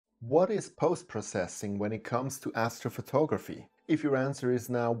What is post-processing when it comes to astrophotography? If your answer is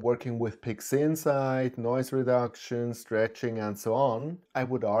now working with PixInsight, noise reduction, stretching, and so on, I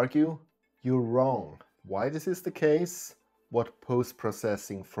would argue you're wrong. Why this is the case, what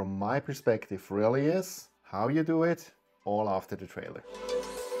post-processing from my perspective really is, how you do it, all after the trailer.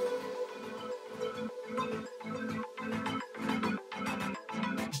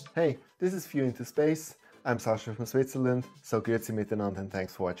 Hey, this is View into Space. I'm Sascha from Switzerland, so grüezi miteinander and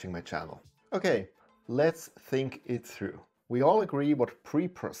thanks for watching my channel. Okay, let's think it through. We all agree what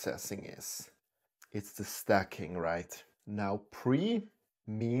pre-processing is. It's the stacking, right? Now, pre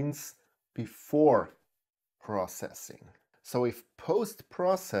means before processing. So if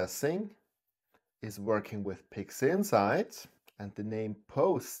post-processing is working with PixInsight and the name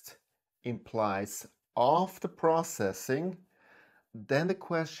post implies after processing, then the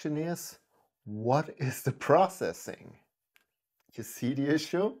question is, what is the processing? You see the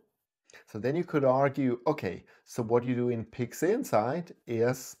issue? So then you could argue, okay, so what you do in PixInsight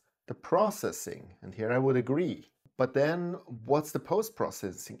is the processing. And here I would agree. But then what's the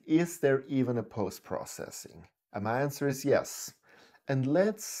post-processing? Is there even a post-processing? And my answer is yes. And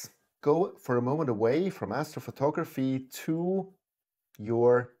let's go for a moment away from astrophotography to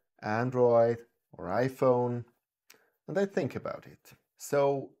your Android or iPhone. And I think about it.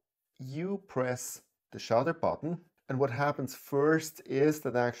 So you press the shutter button, and what happens first is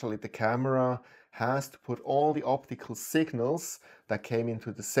that actually the camera has to put all the optical signals that came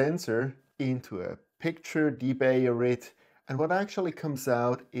into the sensor into a picture, debayer it, and what actually comes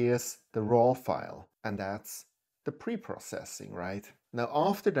out is the raw file, and that's the pre-processing, right? Now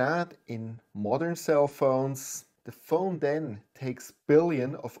after that, in modern cell phones, the phone then takes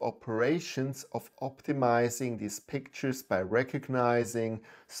billions of operations of optimizing these pictures by recognizing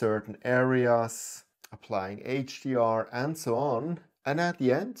certain areas, applying HDR and so on. And at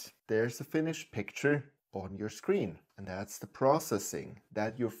the end, there's a finished picture on your screen. And that's the processing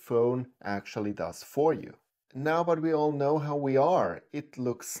that your phone actually does for you. Now, but we all know how we are. It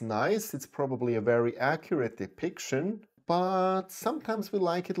looks nice. It's probably a very accurate depiction. But sometimes we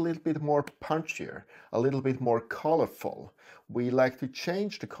like it a little bit more punchier, a little bit more colorful. We like to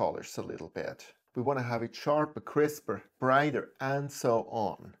change the colors a little bit. We want to have it sharper, crisper, brighter, and so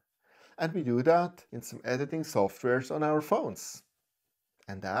on. And we do that in some editing softwares on our phones.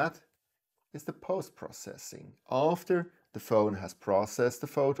 And that is the post-processing. After the phone has processed the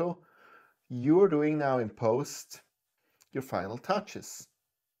photo, you're doing now in post your final touches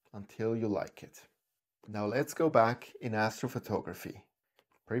until you like it. Now let's go back in astrophotography.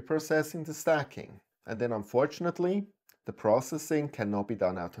 Pre-processing the stacking. And then unfortunately, the processing cannot be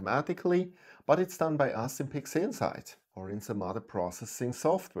done automatically, but it's done by us in PixInsight or in some other processing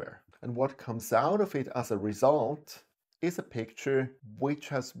software. And what comes out of it as a result is a picture which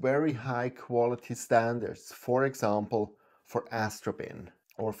has very high quality standards, for example, for Astrobin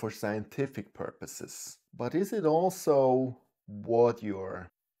or for scientific purposes. But is it also what your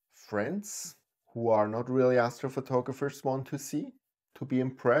friends who are not really astrophotographers want to see, to be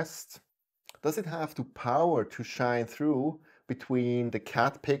impressed? Does it have the power to shine through between the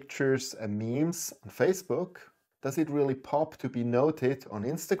cat pictures and memes on Facebook? Does it really pop to be noted on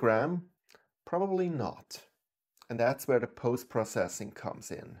Instagram? Probably not. And that's where the post-processing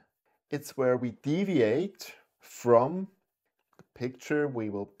comes in. It's where we deviate from the picture we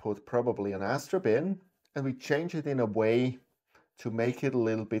will put probably on Astrobin, and we change it in a way to make it a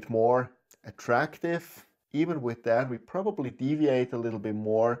little bit more attractive. Even with that, we probably deviate a little bit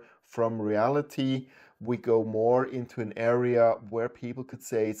more from reality. We go more into an area where people could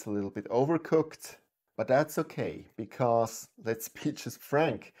say it's a little bit overcooked. But that's okay, because let's be just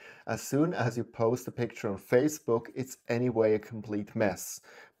frank, as soon as you post a picture on Facebook, it's anyway a complete mess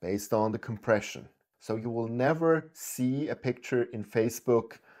based on the compression. So you will never see a picture in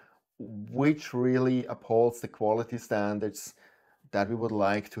Facebook which really upholds the quality standards that we would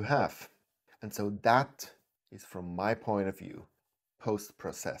like to have. And so that is, from my point of view,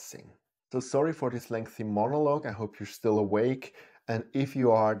 post-processing. So sorry for this lengthy monologue. I hope you're still awake. And if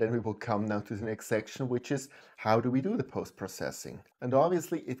you are, then we will come now to the next section, which is how do we do the post-processing? And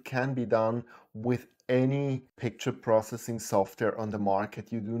obviously it can be done with any picture processing software on the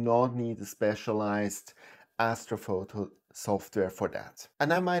market. You do not need a specialized Astrophoto software for that. And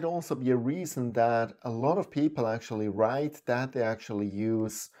that might also be a reason that a lot of people actually write that they actually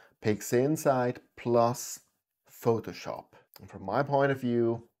use PixInsight plus Photoshop. And from my point of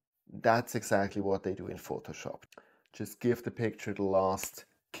view, that's exactly what they do in Photoshop. Just give the picture the last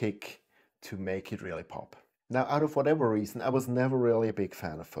kick to make it really pop. Now, out of whatever reason, I was never really a big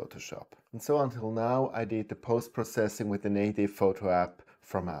fan of Photoshop. And so until now, I did the post-processing with the native photo app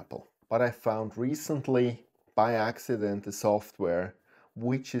from Apple. But I found recently by accident a software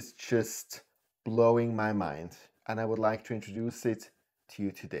which is just blowing my mind, and I would like to introduce it to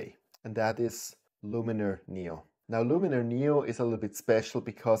you today, and that is Luminar Neo. Now Luminar Neo is a little bit special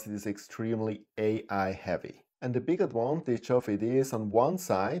because it is extremely AI heavy. And the big advantage of it is on one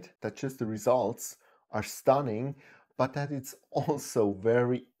side that just the results are stunning, but that it's also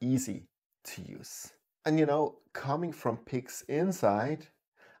very easy to use. And you know, coming from PixInsight,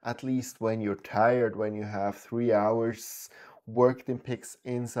 at least when you're tired, when you have 3 hours worked in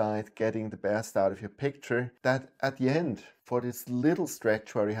PixInsight, getting the best out of your picture, that at the end, for this little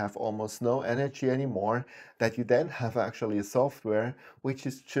stretch where you have almost no energy anymore, that you then have actually a software which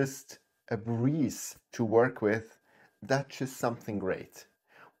is just a breeze to work with. That's just something great.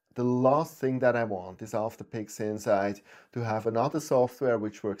 The last thing that I want is after PixInsight to have another software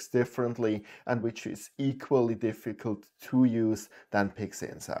which works differently and which is equally difficult to use than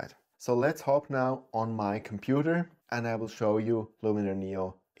PixInsight. So let's hop now on my computer and I will show you Luminar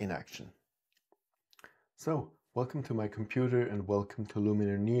Neo in action. So welcome to my computer and welcome to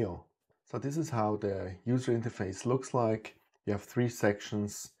Luminar Neo. So this is how the user interface looks like. You have 3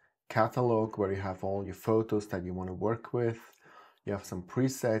 sections: catalog, where you have all your photos that you want to work with. You have some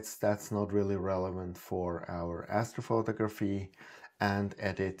presets that's not really relevant for our astrophotography, and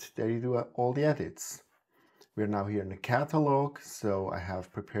edit. There you do all the edits. We're now here in the catalog, so I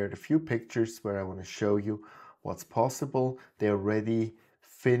have prepared a few pictures where I want to show you what's possible. They're already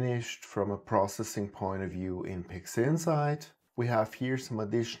finished from a processing point of view in PixInsight. We have here some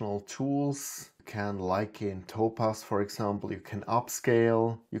additional tools. You can, like in Topaz for example, you can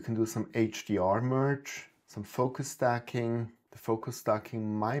upscale, you can do some HDR merge, some focus stacking. The focus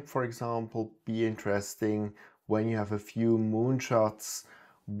stacking might, for example, be interesting when you have a few moonshots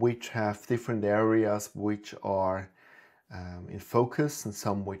which have different areas which are in focus and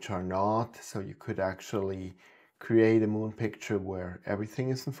some which are not. So you could actually create a moon picture where everything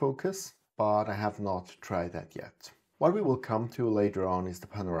is in focus, but I have not tried that yet. What we will come to later on is the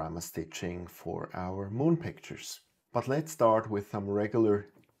panorama stitching for our moon pictures. But let's start with some regular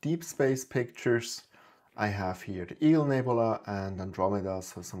deep space pictures. I have here the Eagle Nebula and Andromeda,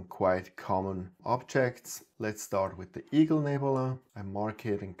 so some quite common objects. Let's start with the Eagle Nebula. I mark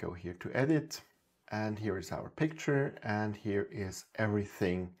it and go here to edit. And here is our picture, and here is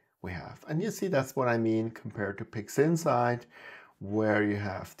everything we have. And you see, that's what I mean compared to PixInsight, where you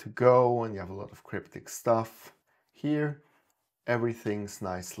have to go and you have a lot of cryptic stuff. Here, everything's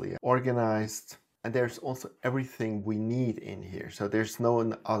nicely organized. And there's also everything we need in here. So there's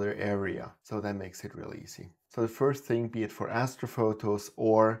no other area. So that makes it really easy. So the first thing, be it for astrophotos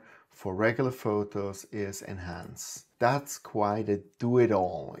or for regular photos, is enhance. That's quite a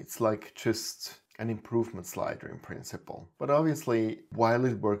do-it-all. It's like just an improvement slider in principle. But obviously, while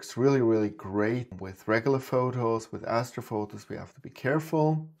it works really great with regular photos, with astrophotos, we have to be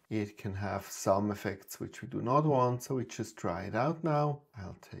careful. It can have some effects which we do not want. So we just try it out now.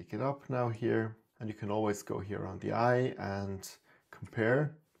 I'll take it up now here. And you can always go here on the eye and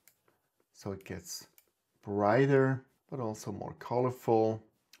compare. So it gets brighter, but also more colorful.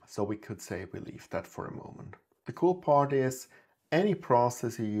 So we could say we leave that for a moment. The cool part is any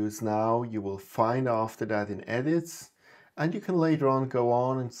process you use now, you will find after that in edits, and you can later on go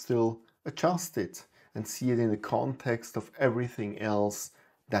on and still adjust it and see it in the context of everything else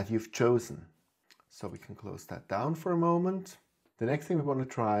that you've chosen. So we can close that down for a moment. The next thing we want to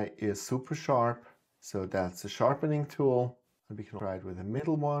try is super sharp. So that's a sharpening tool, and we can try it with a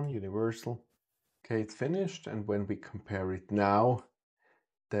middle one, universal. Okay, it's finished, and when we compare it now,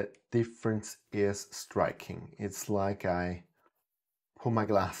 the difference is striking. It's like I put my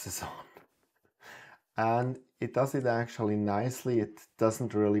glasses on. And it does it actually nicely. It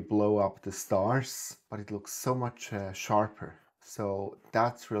doesn't really blow up the stars, but it looks so much sharper. So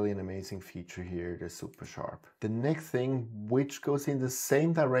that's really an amazing feature here, the super sharp. The next thing, which goes in the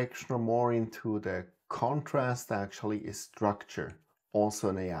same direction or more into the contrast actually, is structure, also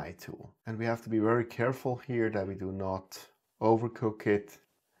an AI tool. And we have to be very careful here that we do not overcook it.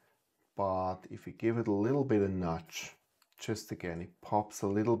 But if we give it a little bit of nudge, just again, it pops a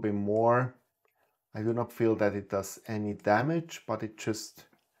little bit more. I do not feel that it does any damage, but it's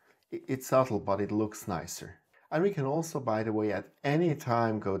subtle, but it looks nicer. And we can also, by the way, at any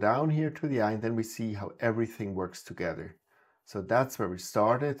time go down here to the eye, and then we see how everything works together. So that's where we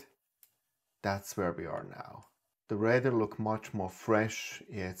started. That's where we are now. The radar look much more fresh.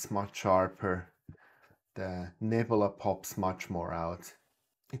 It's much sharper. The nebula pops much more out.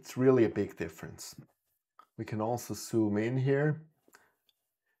 It's really a big difference. We can also zoom in here.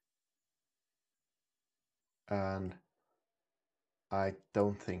 And I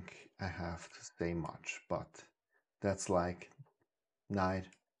don't think I have to say much, but that's like night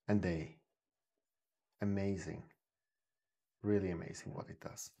and day. Amazing. Really amazing what it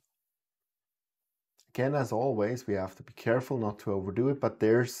does. Again, as always, we have to be careful not to overdo it, but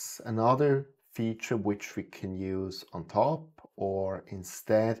there's another feature which we can use on top or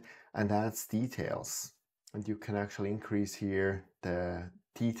instead, and that's details. And you can actually increase here the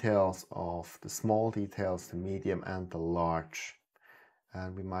details of the small details, the medium and the large.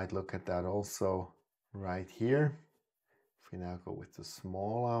 And we might look at that also right here. If we now go with the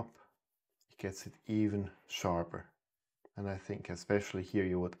small up, it gets it even sharper. And I think especially here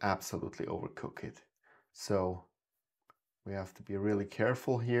you would absolutely overcook it. So we have to be really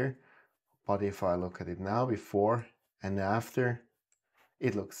careful here. But if I look at it now, before and after,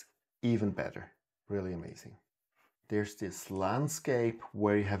 it looks even better. Really amazing. There's this landscape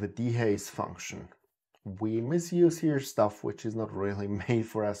where you have a dehaze function. We misuse here stuff which is not really made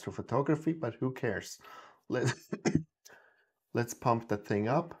for astrophotography, but who cares? Let's pump that thing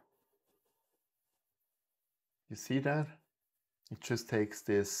up. You see that? It just takes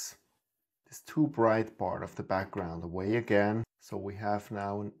this too bright part of the background away again. So we have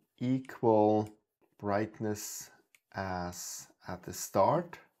now an equal brightness as at the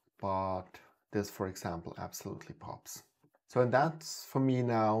start, but this, for example, absolutely pops. So and that's for me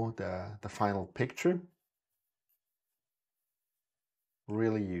now the final picture.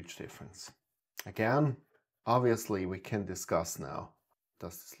 Really huge difference. Again, obviously we can discuss now.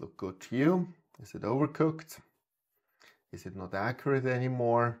 Does this look good to you? Is it overcooked? Is it not accurate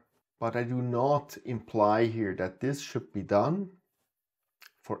anymore? But I do not imply here that this should be done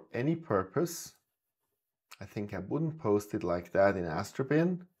for any purpose. I think I wouldn't post it like that in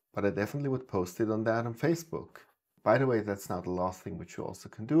Astrobin, but I definitely would post it on that on Facebook. By the way, that's now the last thing which you also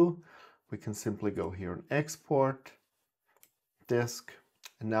can do. We can simply go here on export, disk,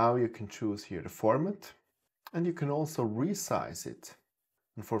 and now you can choose here the format, and you can also resize it.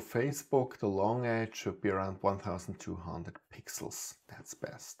 And for Facebook, the long edge should be around 1200 pixels. That's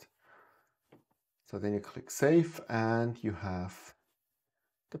best. So then you click save and you have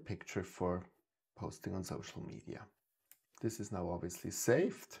the picture for posting on social media. This is now obviously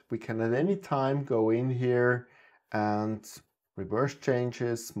saved. We can at any time go in here and reverse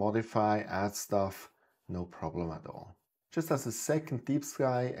changes, modify, add stuff, no problem at all. Just as a second deep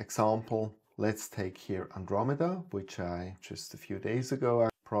sky example, let's take here Andromeda, which I just a few days ago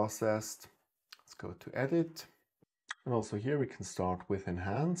processed. Let's go to edit. And also here we can start with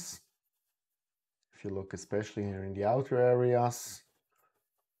enhance. If you look especially here in the outer areas,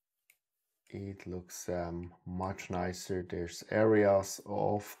 it looks much nicer. There's areas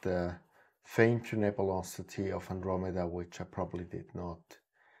of the fainter nebulosity of Andromeda which I probably did not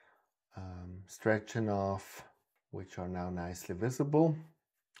stretch enough, which are now nicely visible.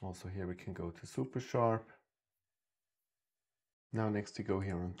 Also here we can go to super sharp. Now next we go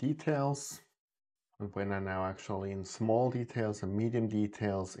here on details. And when I now actually in small details and medium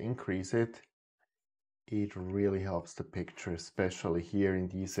details increase it, it really helps the picture, especially here in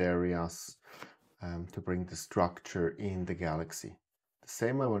these areas, to bring the structure in the galaxy. The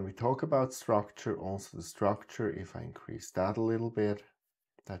same way when we talk about structure, also the structure, if I increase that a little bit,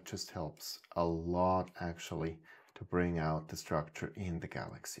 that just helps a lot actually to bring out the structure in the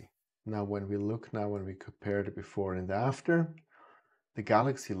galaxy. Now when we compare the before and after, the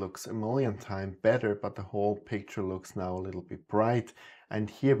galaxy looks a million times better, but the whole picture looks now a little bit bright. And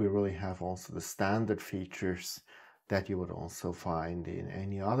here we really have also the standard features that you would also find in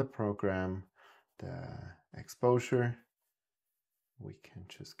any other program. The exposure, we can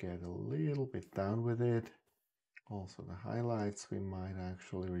just get a little bit down with it. Also the highlights we might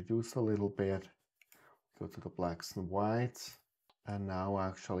actually reduce a little bit. Go to the blacks and whites. And now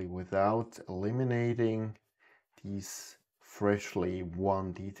actually without eliminating these freshly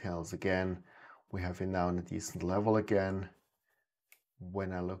won details again, we have it now on a decent level again.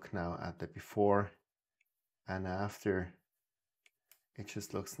 When I look now at the before and after, it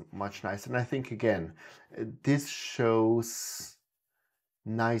just looks much nicer. And I think again, this shows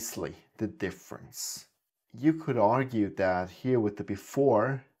nicely the difference. You could argue that here with the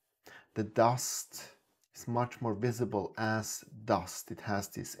before, the dust is much more visible as dust. It has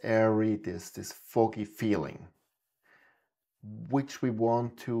this airy, this foggy feeling, which we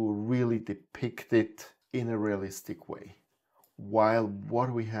want to really depict it in a realistic way. While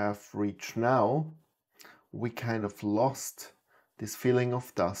what we have reached now, we kind of lost this feeling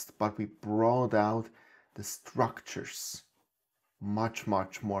of dust, but we brought out the structures much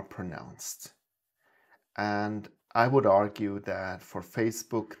more pronounced. And I would argue that for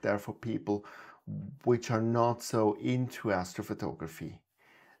Facebook, therefore people which are not so into astrophotography.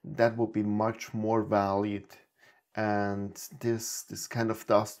 That would be much more valued, and this kind of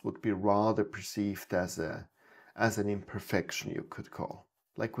dust would be rather perceived as an imperfection, you could call.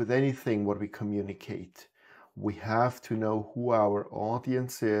 Like with anything what we communicate, we have to know who our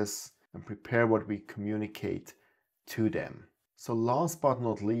audience is and prepare what we communicate to them. So last but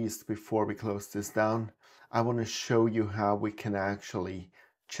not least, before we close this down, I want to show you how we can actually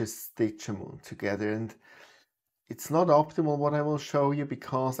just stitch a moon together. And it's not optimal what I will show you,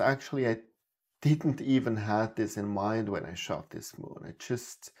 because actually I didn't even have this in mind when I shot this moon. I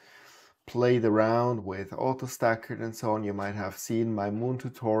just played around with auto stacker and so on. You might have seen my moon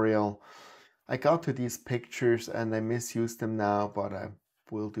tutorial. I got to these pictures and I misused them now, but I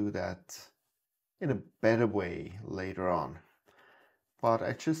will do that in a better way later on. But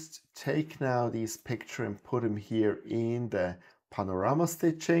I just take now these pictures and put them here in the panorama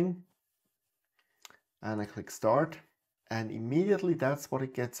stitching, and I click start, and immediately that's what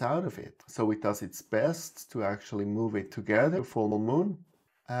it gets out of it. So it does its best to actually move it together, full moon.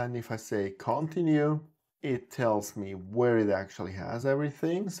 And if I say continue, it tells me where it actually has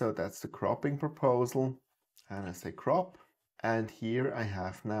everything. So that's the cropping proposal, and I say crop, and here I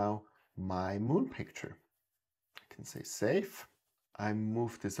have now my moon picture. I can say save. I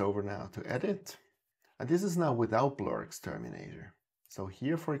move this over now to edit, and this is now without blur exterminator. So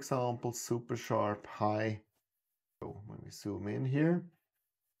here, for example, super sharp, high. So when we zoom in here,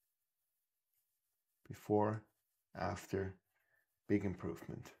 before, after, big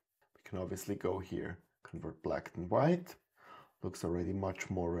improvement. We can obviously go here, convert black and white. Looks already much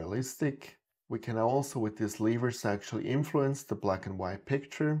more realistic. We can also, with these levers, actually influence the black and white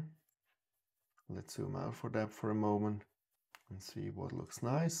picture. Let's zoom out for that for a moment and see what looks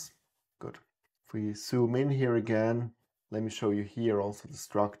nice. Good. If we zoom in here again, let me show you here also the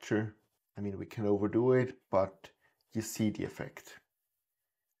structure. I mean, we can overdo it, but you see the effect.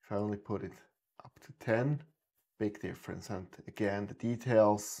 If I only put it up to 10, big difference. And again, the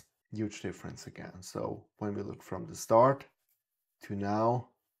details, huge difference again. So when we look from the start to now,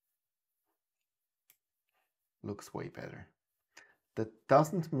 looks way better. That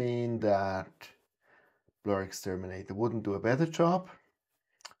doesn't mean that Blur Exterminator wouldn't do a better job.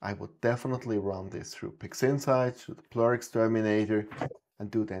 I would definitely run this through PixInsight, through the Blur Exterminator, and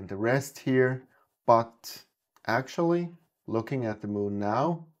do then the rest here. But actually, looking at the moon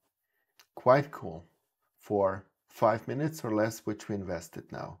now, quite cool for 5 minutes or less, which we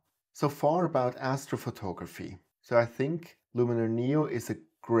invested now. So far about astrophotography. So I think Luminar Neo is a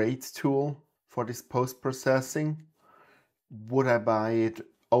great tool for this post-processing. Would I buy it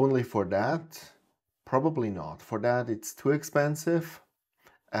only for that? Probably not. For that it's too expensive,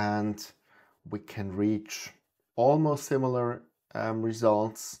 and we can reach almost similar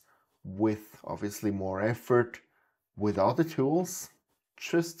results with obviously more effort with other tools.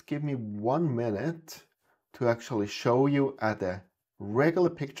 Just give me 1 minute to actually show you at a regular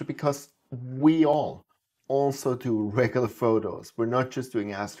picture, because we all also do regular photos. We're not just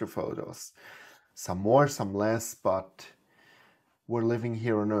doing astrophotos. Some more, some less, but we're living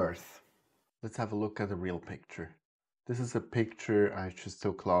here on Earth. Let's have a look at a real picture. This is a picture I just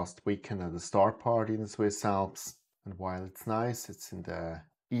took last weekend at a star party in the Swiss Alps. And while it's nice, it's in the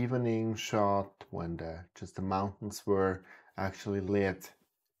evening shot when just the mountains were actually lit.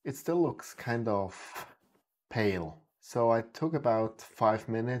 It still looks kind of pale. So I took about 5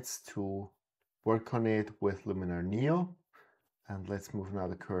 minutes to work on it with Luminar Neo. And let's move now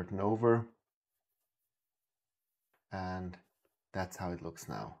the curtain over. And that's how it looks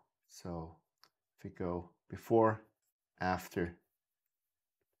now. So if we go before, after,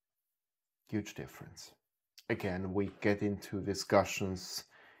 huge difference. Again, we get into discussions.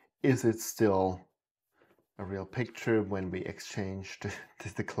 Is it still a real picture when we exchanged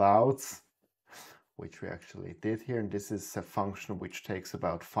the clouds, which we actually did here? And this is a function which takes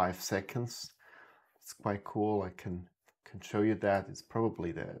about 5 seconds. It's quite cool. I can show you that. It's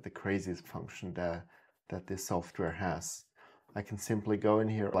probably the craziest function that this software has. I can simply go in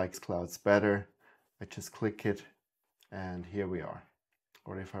here, likes clouds better. I just click it, and here we are.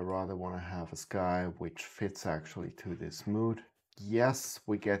 Or if I rather want to have a sky which fits actually to this mood. Yes,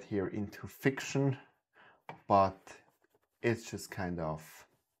 we get here into fiction, but it's just kind of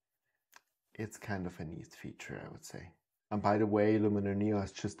a neat feature, I would say. And by the way, Luminar Neo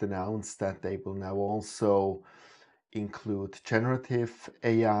has just announced that they will now also include generative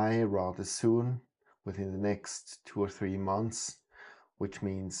AI rather soon, within the next 2 or 3 months, which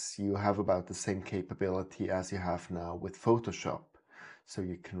means you have about the same capability as you have now with Photoshop. So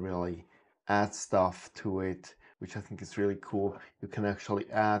you can really add stuff to it which I think is really cool. You can actually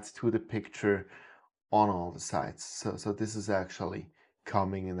add to the picture on all the sides. So this is actually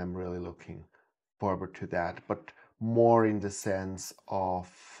coming, and I'm really looking forward to that, but more in the sense of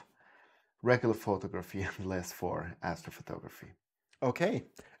regular photography and less for astrophotography. Okay,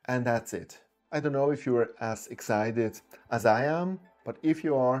 and that's it. I don't know if you're as excited as I am, but if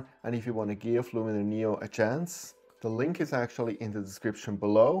you are, and if you want to give Luminar Neo a chance, the link is actually in the description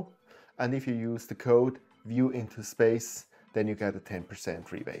below. And if you use the code viewintospace, then you get a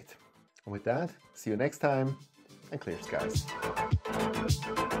 10% rebate. And with that, see you next time, and clear skies.